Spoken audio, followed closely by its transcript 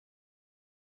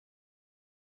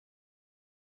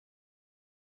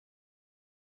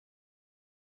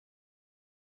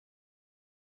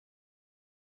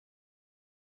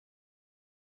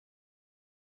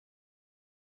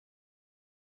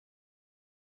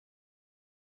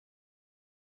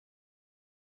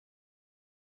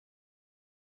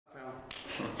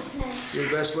You're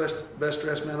the best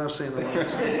dressed man I've seen in a while.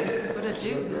 What a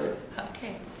Jew.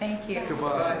 Okay, thank you.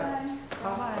 Goodbye.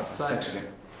 Bye-bye. Thanks.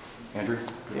 Andrew?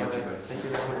 Yeah, thank you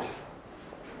very much.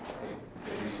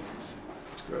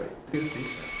 It's great.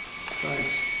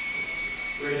 Thanks.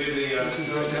 We're going to do the... This is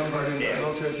right down by the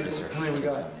military people. Yes, sir. How many we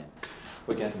got?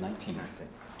 We got 19, I think.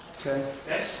 Okay.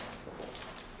 Okay.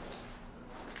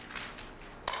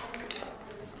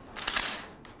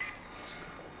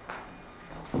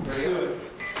 Let's do it.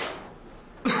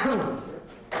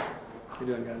 How you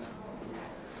doing, guys?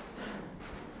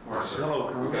 All right, sir.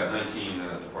 Hello. We've got 19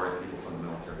 departed people from the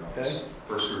military office. Okay.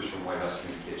 First group's from White House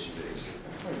Communications Agency.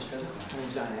 My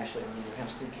name's Don Ashley. I'm in White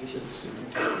House Communications.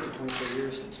 Retired for 24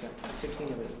 years and spent 16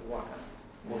 of it in walk-on.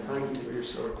 Well, thank you for your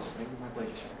service. Thank you, my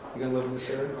pleasure, sir. You gonna live in this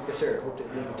area? Yes, sir. Hope to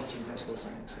be teaching high school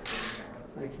science.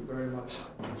 Thank you very much.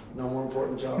 No more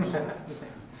important jobs.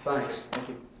 Thanks. Thank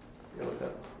you. You look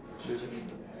up.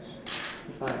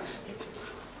 Thanks.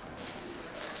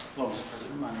 Hello, Mr.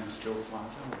 President. My name is Joe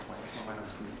Plaza. I'm with White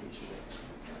House Communications Agency.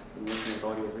 I'm working with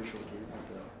audio visual here. I've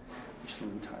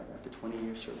recently retired after 20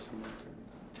 years service in the military,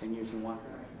 10 years in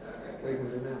Washington. What are you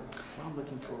gonna do now? Well,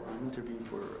 I'm interviewing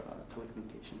for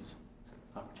telecommunications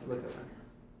opportunity. Look up.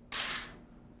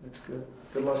 That's good.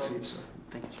 Good luck to you, sir.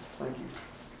 Thank you, sir. Thank you.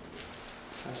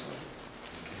 That's all.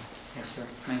 Yes, sir.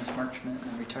 My name is Mark Schmidt,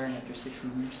 and I'm retiring after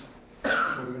 16 years. What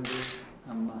are you gonna do?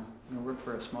 I'm going to work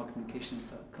for a small communications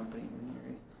company in the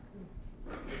area.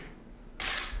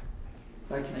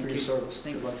 Thank you for Thank your you. service.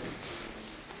 Thanks. Good luck to you.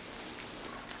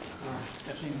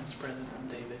 Afternoon, Mr. President. I'm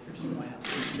Dave Vickers from White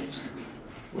House Communications.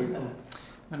 Where you going? I'm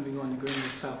going to be going to Greenwood,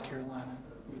 South Carolina.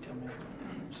 You tell me how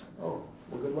many names. Oh,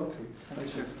 well, good luck to you. Thank you,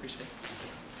 sir. Appreciate it.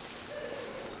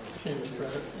 Afternoon, Mr.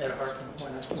 President. Ed Hartman,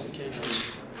 White House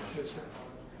Communications. Yes,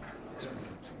 sir.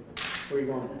 Where are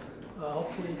you going?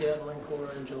 Hopefully get out in Marine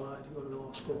Corps in July to go to the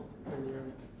law school in the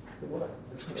Army. Good luck.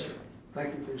 That's Yes, great. sir.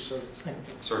 Thank you for your service. Thank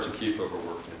you. Sergeant Kiefover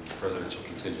worked in presidential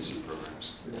contingency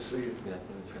programs. Good to see you. Good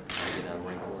afternoon, sir. I get out of the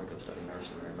Marine Corps, go study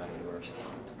nursing at Maryland University.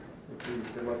 Good to you.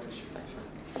 Good luck to you.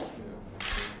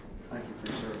 Thank you for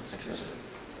your service. Thanks,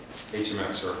 sir.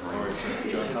 HMX, sir. All right, sir.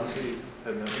 John Thompson,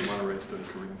 heading out to Monterey study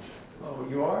career. Oh,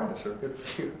 you are? Yes, sir. Good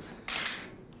for you.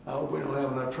 I hope we don't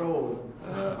have enough trouble with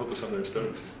them. I hope there's something there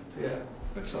studies. Yeah,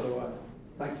 so do I.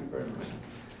 Thank you very much.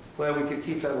 Glad we could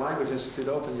keep that language institute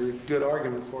open. You're a good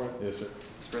argument for it. Yes, sir.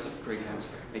 Mr. President, Greg House,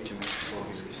 HMS, 12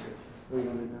 years. What are you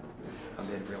going to do now? I'm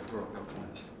in Real Toro,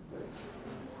 California.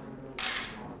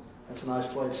 That's a nice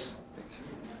place. Thanks, sir.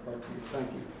 Thank you. Thank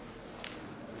you.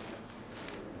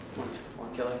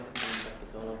 Mark Kelly, I'm going back to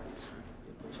Philadelphia. Sir.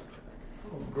 Be a police officer.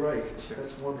 Oh, great. Sure.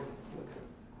 That's wonderful.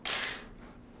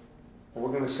 Well,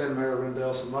 we're going to send Mayor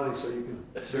Rendell some money so you can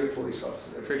Yes, be sir. a police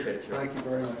officer. Appreciate it, sir. Thank you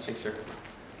very much. Thanks, sir.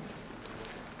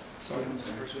 Sorry.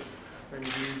 Mr. President. Randy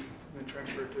Dean, I'm going to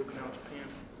transfer to Okinawa, Japan.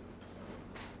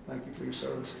 Thank you for your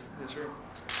service. Yes, sir.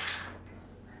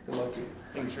 Good luck to you.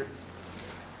 Thank you, sir.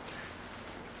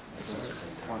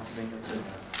 Mark Zingers,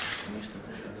 Houston.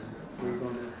 Where are you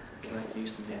going to?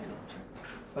 Houston, Vietnam, sir.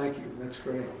 Thank you. That's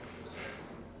great.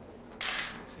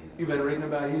 You've been reading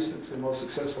about Houston. It's the most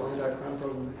successful anti-crime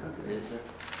program in the country. Is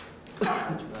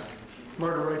there?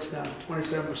 Murder rate's down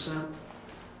 27%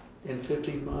 in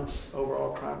 15 months.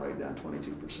 Overall crime rate down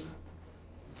 22%.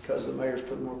 Because the mayor's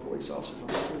putting more police officers on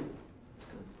the street.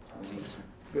 That's good. Sir.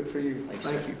 Good for you. Thanks,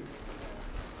 Thank sir. you.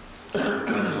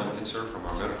 Johnson, sir, from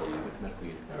our medical unit. Medical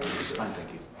unit. All right, sir. Fine,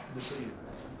 thank you. Good to see you.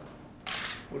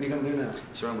 What are you going to do now?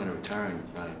 Sir, I'm going to retire and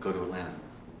go to Atlanta.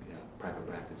 Yeah, private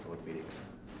practice, orthopedics.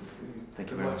 Thank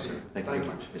you very much, sir. Thank you very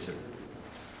much. Yes, sir.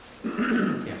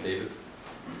 Camp David.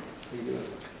 What are you doing?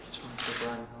 Just want to say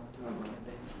Brian Holland, I'm Camp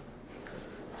David.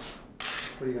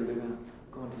 What are you going to do now?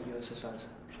 Going to the USSR,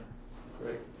 sir.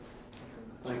 Great.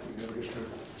 Thank you. Have a good time.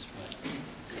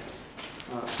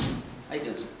 How you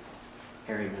doing, sir?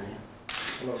 Harry Ryan.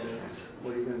 Hello, Dan.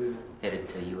 What are you going to do? Headed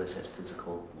to USS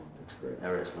Pensacola. That's great.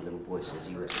 Or as my little boy says,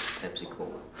 USS Pepsi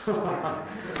Cola.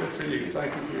 Good for you.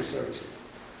 Thank you for your service.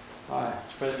 Hi.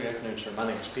 Mr. President, good afternoon, sir. My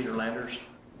name is Peter Landers.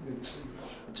 Good to see you.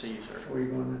 Good to see you, sir. Where are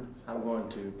you going now? I'm going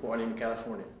to Port Arthur,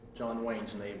 California. John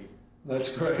Wayne's Navy.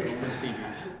 That's great. Going to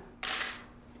Seabees.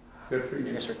 Good for you.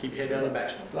 Yes, sir. Keep your head down and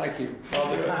back. Thank you.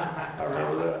 I'll do it. I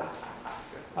remember that.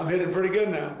 I'm hitting pretty good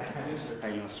now. How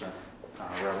you doing, sir?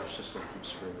 Robert Sisler from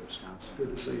Superior, Wisconsin.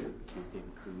 Good to see you. Camp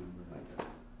David crew member.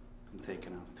 I'm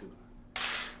taken out to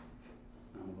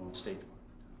I'm going State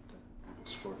Department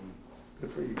to support me.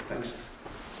 Good for you. Thanks.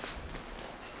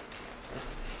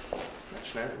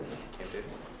 Schneider, Camp David.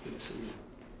 Good to see you.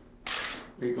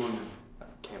 Where are you going now?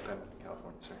 Camp David,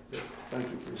 California, sir. Good. Thank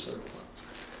you for your service.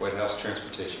 White House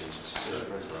Transportation Agency. Mr.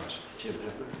 President. Jim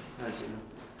Pepper. Hi, Jim.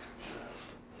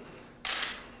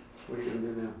 What are you gonna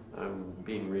do now? I'm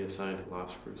being reassigned to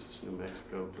Las Cruces, New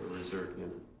Mexico to a reserve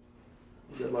unit.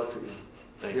 Good luck to you.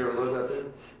 Thank You you. ever lived out there?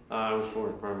 I was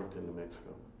born in Farmington, New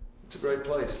Mexico. It's a great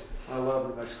place. I love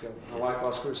New Mexico. I like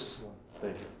Las Cruces.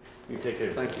 Thank you. You take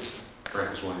care. Thank you, sir. Frank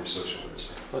was one of your social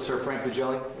workers. Hello, sir. Frank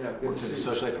Bugelli. Yeah, good Worked to in the see you.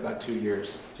 social life for about 2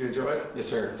 years. Did you enjoy it? Yes,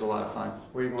 sir. It was a lot of fun.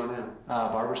 Where are you going now?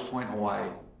 Barbers Point, Hawaii.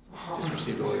 Just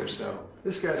received a order, so.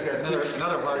 This guy's got Another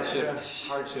Yeah.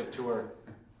 hardship tour.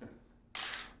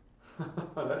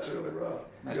 That's really rough.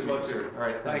 Nice Good to meet luck, you, sir. All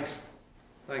right, Thanks.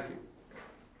 Thank you.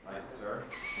 Thank you, sir.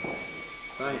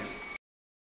 Thanks.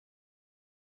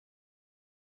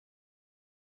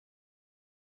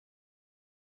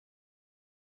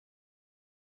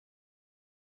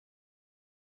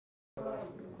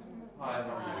 Hi,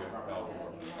 how are you?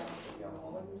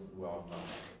 Welcome.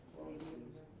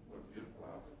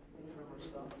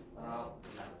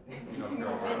 You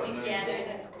know, Carol, Together.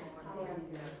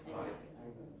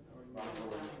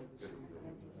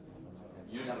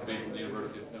 Used to be from the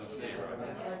University of Tennessee,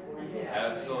 right?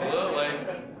 Absolutely,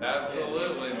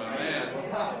 absolutely, my man.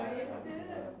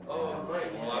 Oh,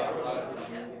 great. Well,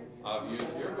 I've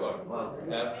used your book.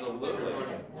 Absolutely.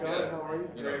 Good.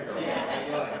 You know,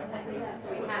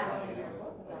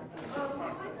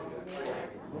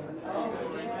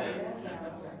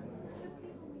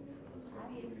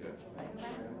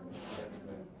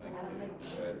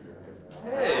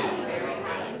 Hey.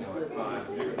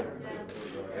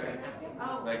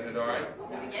 Making it all right?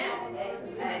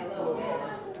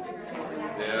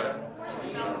 Yeah.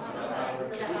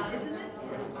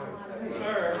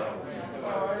 Sir,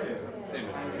 how are you? See you,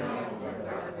 Mr. Chairman.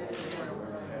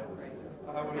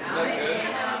 Is that good?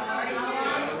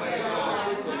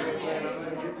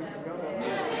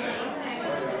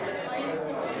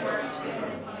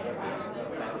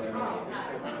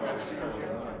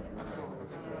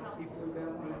 He flew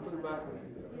down, he flew back.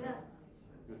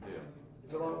 Good deal.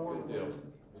 It's a lot more. Good deal.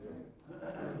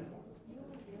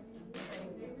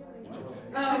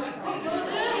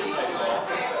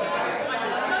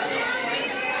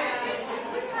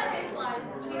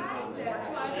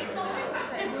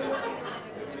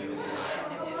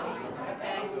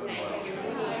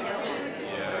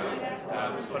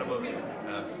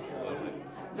 Absolutely.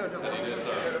 No, no. And he did,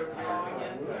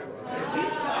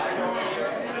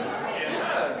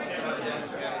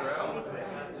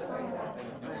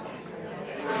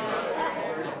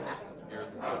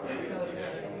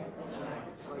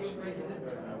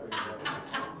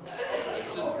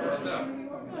 it's just first step.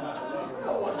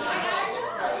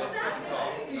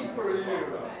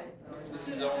 This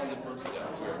is only the first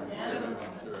step. We're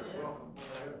moving seriously.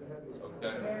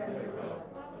 Okay?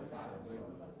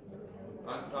 I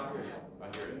hear you. I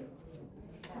hear you.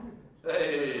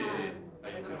 Hey! How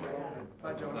you doing? Hi,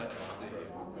 Joe. Nice to see you.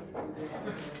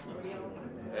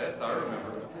 Yes, I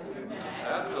remember.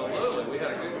 Absolutely. We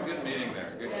had a good meeting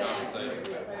there. Good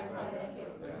conversation.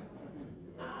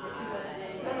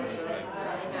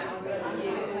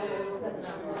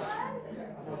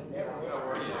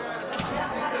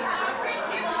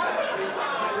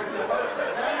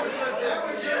 That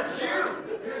was your cue.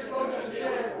 You're supposed to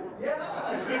say,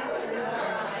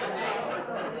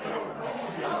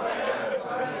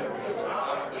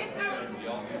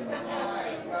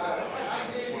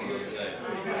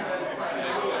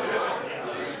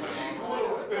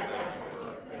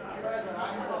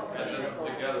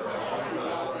 Together, we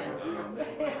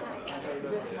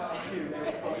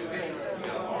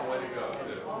got a long way to go,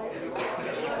 too.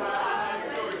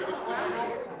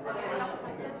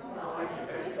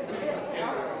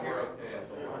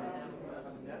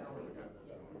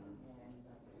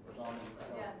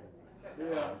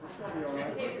 yeah, it's gonna be all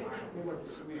right.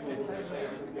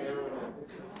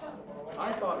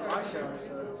 I thought my sheriff's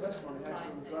testimony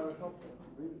actually was rather helpful.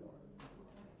 He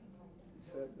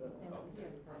said that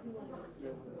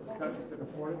the country could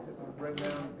afford it, it would bring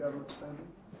down government spending.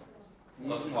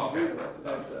 Let's talk about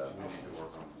that. That, We need to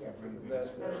work on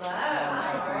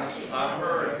I've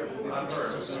heard.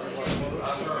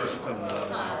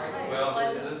 Well,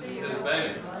 this is his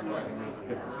vein.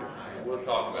 We'll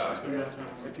talk about it.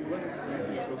 If you look at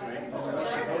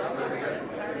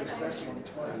his testimony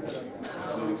twice.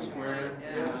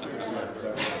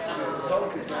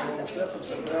 Republicans don't overstep and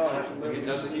say, well, I have to live. He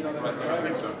doesn't even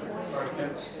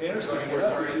Interesting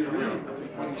enough, if you read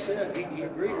what he said, he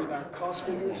agreed with our cost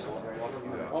figures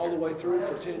all the way through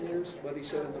for 10 years, but he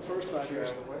said in the first 5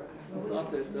 years,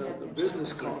 thought that the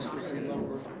business costs would be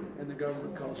lower and the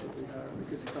government costs would be higher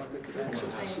because he thought they could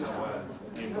access the system.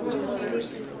 It was quite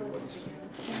interesting what he said.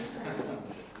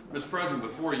 Mr. President,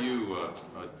 before you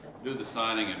do the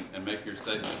signing and make your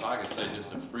statement, if I could say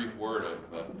just a brief word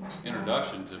of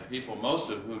introduction to people, most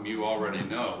of whom you already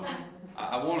know.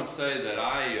 I want to say that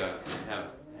I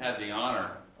have had the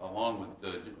honor, along with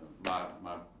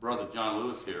my brother John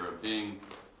Lewis here, of being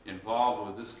involved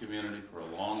with this community for a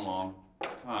long, long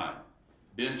time.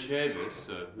 Ben Chavis,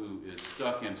 who is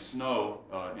stuck in snow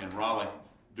in Raleigh,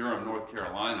 Durham, North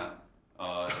Carolina,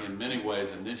 in many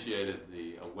ways initiated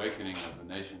the awakening of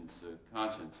the nation's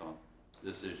conscience on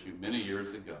this issue many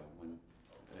years ago when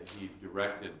he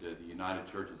directed the United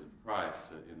Churches of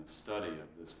Christ in a study of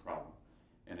this problem.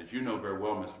 And as you know very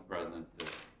well, Mr. President, the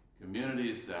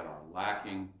communities that are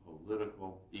lacking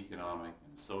political, economic,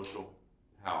 and social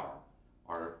power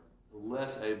are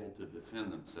less able to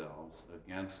defend themselves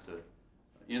against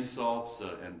insults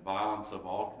and violence of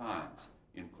all kinds,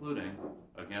 including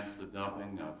against the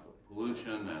dumping of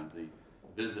pollution and the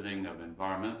visiting of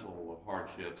environmental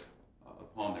hardships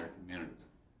upon their communities.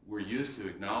 We're used to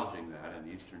acknowledging that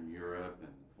in Eastern Europe and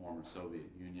the former Soviet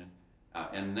Union,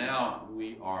 and now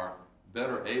we are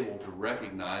better able to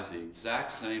recognize the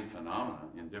exact same phenomena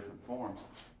in different forms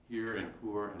here in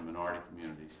poor and minority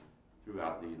communities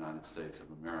throughout the United States of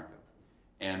America.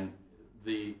 And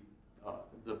the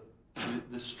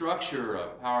structure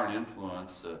of power and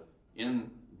influence in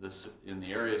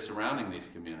the areas surrounding these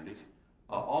communities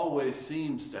always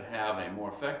seems to have a more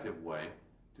effective way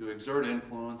to exert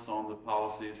influence on the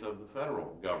policies of the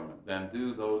federal government than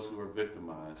do those who are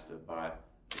victimized by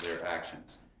their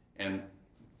actions. And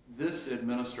this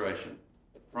administration,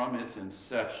 from its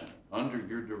inception, under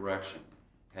your direction,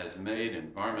 has made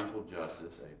environmental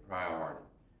justice a priority.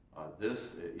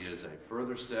 This is a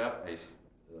further step,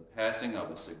 the passing of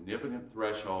a significant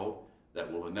threshold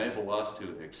that will enable us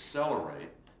to accelerate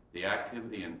the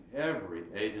activity in every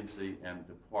agency and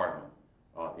department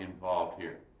involved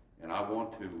here. And I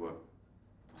want to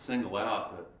single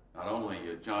out not only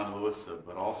John Lewis,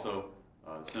 but also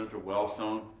Senator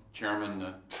Wellstone,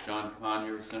 Chairman John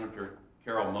Conyers, Senator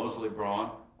Carol Mosley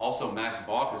Braun, also Max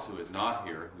Baucus, who is not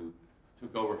here, who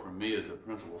took over from me as a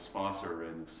principal sponsor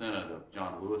in the Senate of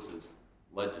John Lewis's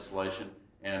legislation,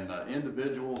 and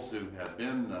individuals who have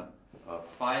been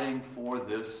fighting for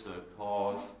this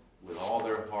cause with all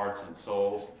their hearts and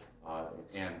souls.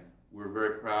 And we're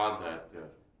very proud that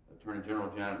Attorney General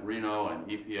Janet Reno and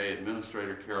EPA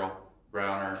Administrator Carol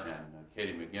Browner and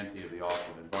Katie McGinty of the Office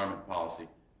of Environment Policy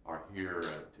are here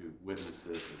to witness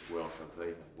this as well, because they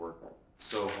have worked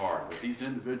so hard. But these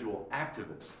individual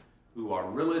activists who are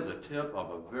really the tip of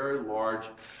a very large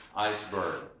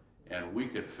iceberg, and we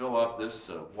could fill up this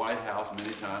White House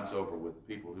many times over with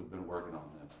people who've been working on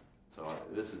this. So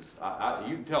this is,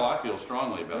 you can tell I feel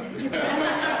strongly about this. And,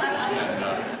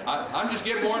 I'm just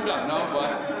getting warmed up. No,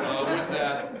 but with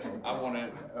that, I want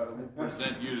to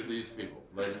present you to these people.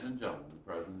 Ladies and gentlemen, the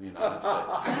President of the United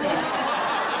States.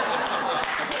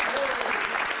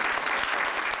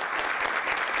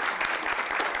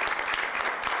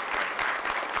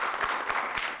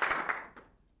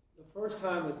 The first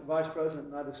time that the Vice President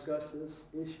and I discussed this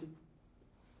issue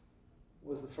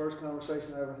was the first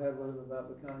conversation I ever had with him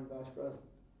about becoming Vice President.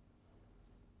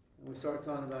 And we started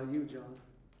talking about you, John.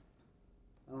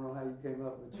 I don't know how you came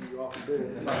up, but you often did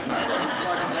it. It's like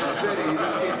a video, you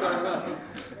just keep turning up.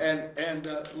 And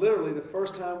literally the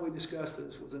first time we discussed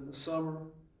this was in the summer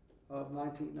of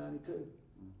 1992,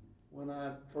 when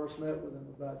I first met with him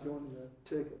about joining the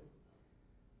ticket.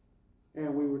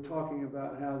 And we were talking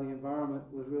about how the environment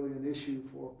was really an issue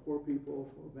for poor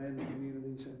people, for abandoned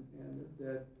communities, and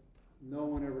that no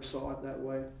one ever saw it that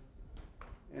way,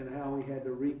 and how we had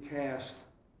to recast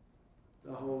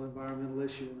the whole environmental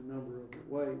issue in a number of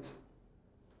ways.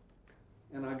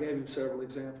 And I gave him several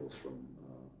examples from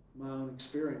my own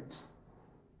experience.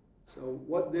 So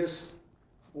what this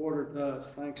order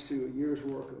does, thanks to a year's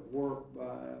work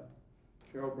by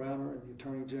Carol Browner and the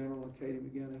Attorney General and Katie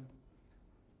McGinty,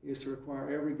 is to require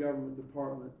every government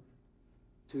department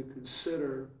to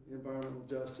consider environmental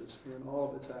justice in all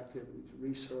of its activities,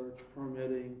 research,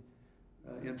 permitting,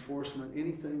 enforcement,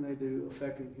 anything they do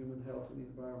affecting human health and the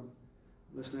environment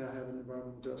must now have an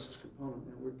environmental justice component.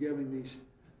 And we're giving these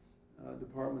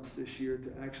departments this year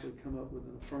to actually come up with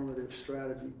an affirmative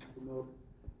strategy to promote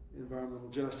environmental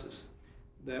justice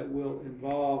that will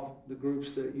involve the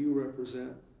groups that you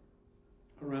represent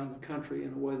around the country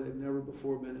in a way they've never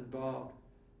before been involved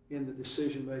in the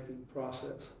decision-making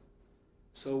process.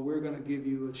 So we're going to give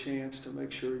you a chance to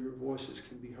make sure your voices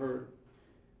can be heard.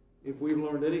 If we've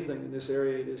learned anything in this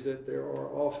area, it is that there are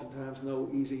oftentimes no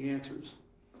easy answers.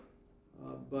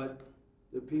 But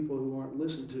the people who aren't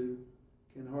listened to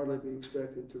can hardly be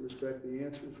expected to respect the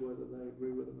answers, whether they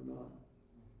agree with them or not.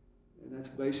 And that's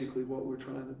basically what we're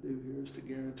trying to do here, is to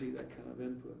guarantee that kind of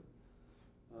input.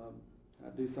 I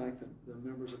do thank the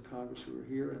members of Congress who are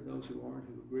here and those who aren't,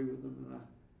 who agree with them. And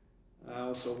I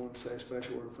also want to say a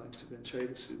special word of thanks to Ben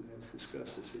Chavis, who has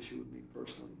discussed this issue with me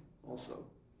personally also.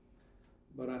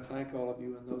 But I thank all of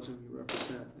you and those whom you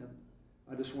represent. And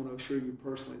I just want to assure you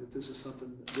personally that this is something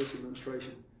that this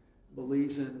administration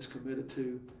believes in, is committed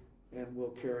to, and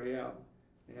will carry out.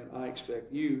 And I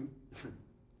expect you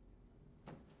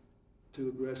to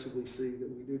aggressively see that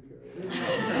we do carry it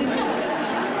out.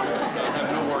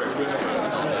 No worries, Mr.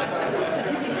 President.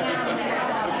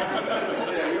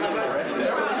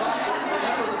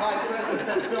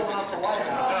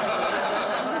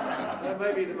 That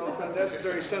may be the most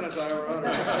unnecessary sentence I ever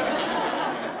uttered.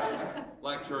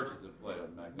 Black churches have played a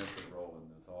magnificent role in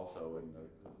this also, and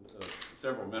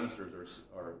several ministers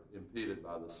are impeded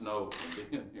by the snow from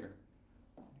being here.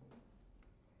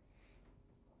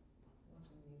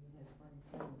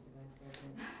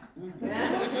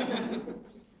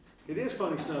 It is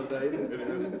funny snow, David. It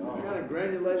is. Kind of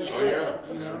granulated Oh, yeah.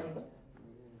 stuff, you know.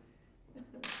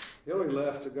 Hillary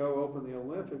left to go open the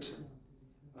Olympics, and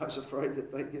I was afraid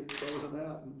that they'd get frozen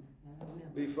out. And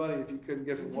it'd be funny if you couldn't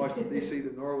get from Washington, D.C.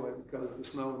 to Norway because of the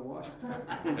snow in Washington.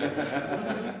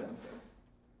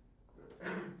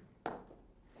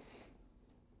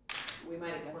 We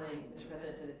might explain, Mr.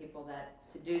 President, to the people that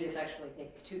to do this actually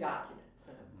takes 2 documents.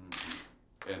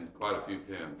 And quite a few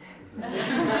pens.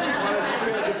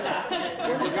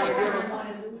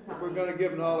 If we're going to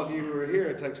give them to all of you who are here,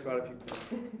 it takes quite a few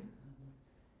minutes.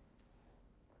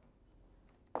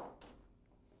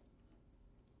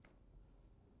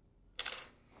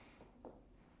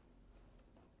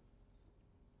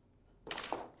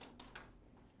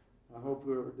 I hope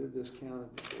whoever did this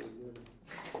counted before we did it.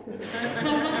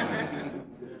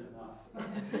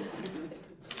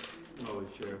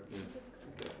 Always share. Yes.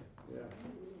 Yeah.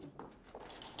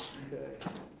 Okay.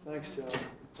 Thanks, John.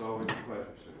 It's always a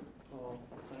pleasure, sir. Oh,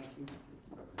 thank you.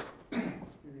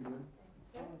 Here you go.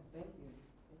 Thank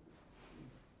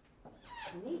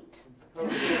you. Neat.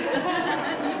 Thank you.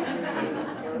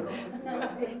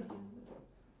 Thank you,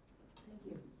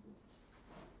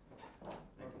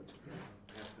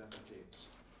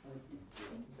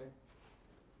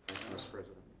 Mr.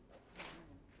 President.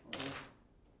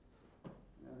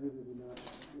 Now, who did we not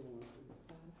give one to?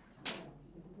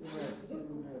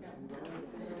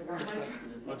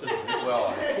 Well,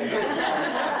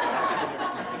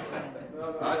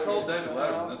 I told David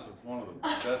Letterman this was one of the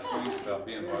best things about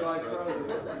being vice president.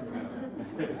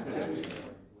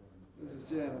 This is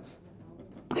Janice.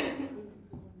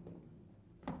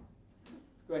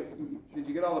 Great. Did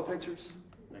you get all the pictures?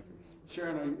 Thank you.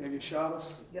 Sharon, have you shot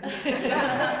us? Thank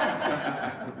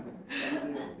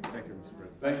you, Mr.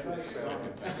 President. Thank you.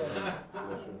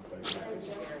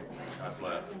 God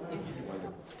bless.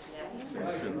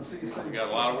 See you soon. We got a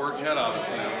lot of work ahead of us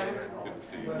now. Good to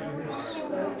see you again.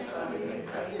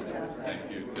 Thank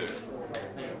you, too.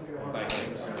 Thank you.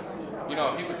 You know,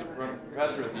 he was a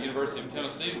professor at the University of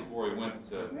Tennessee before he went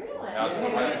out to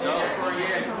Mexico.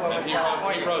 And he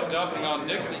wrote Dumping on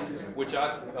Dixie, which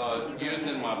I used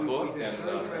in my book and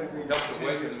helped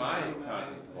awaken my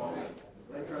conscience.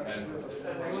 And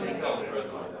tell the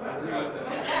president.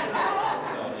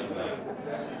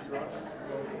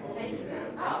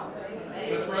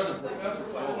 Mr. President, Professor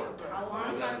Fuller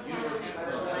was at the University of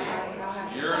Tennessee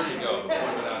years ago before he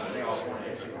went out to California.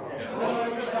 And wrote a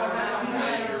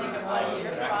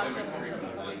major academic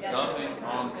treatment on Dumping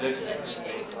on Dixie.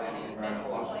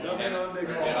 Dumping on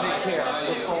Dixie. Take care. I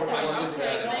use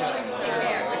that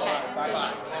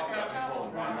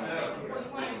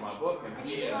in my book, and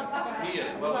he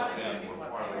as well as Dan were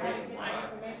part of the reason why I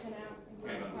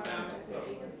came understand it. So.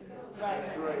 That's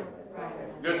great.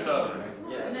 Good Southern.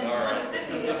 Yeah. All right.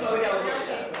 That's all we got to do.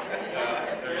 Yeah,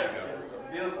 there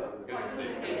you go. Good to see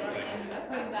you.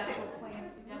 Thank you.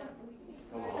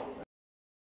 Come on.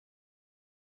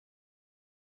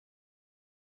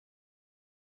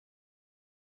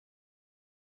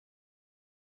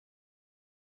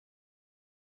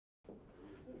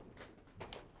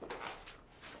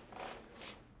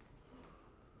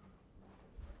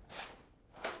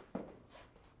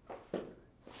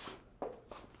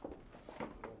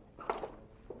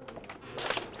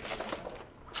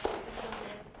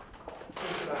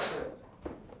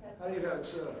 How do you have it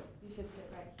set up? You should sit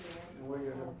right here. And where you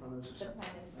have it from? This is The Prime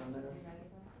Minister. down there?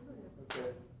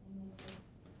 Okay.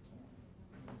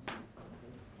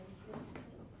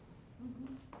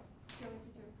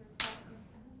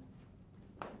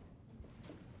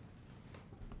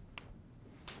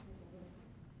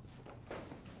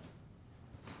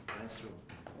 Nice room.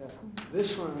 Yeah.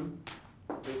 This room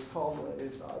It's called,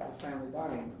 it's the family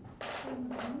dining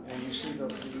room. And you see the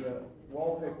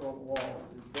wallpaper on the wall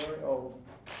is very old,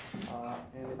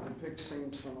 and it depicts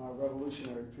scenes from our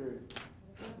revolutionary period,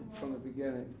 from the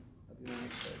beginning of the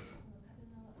United States.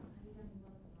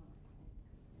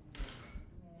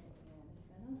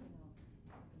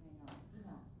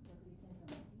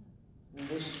 And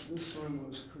this room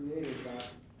was created by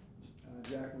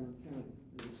Jacqueline Kennedy,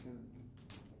 Mrs. Kennedy.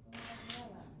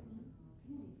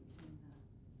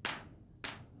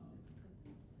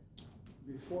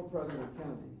 Before President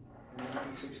Kennedy, in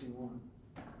 1961,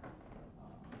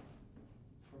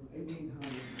 from 1800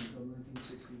 until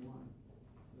 1961,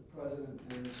 the president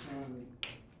and his family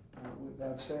went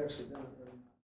downstairs to dinner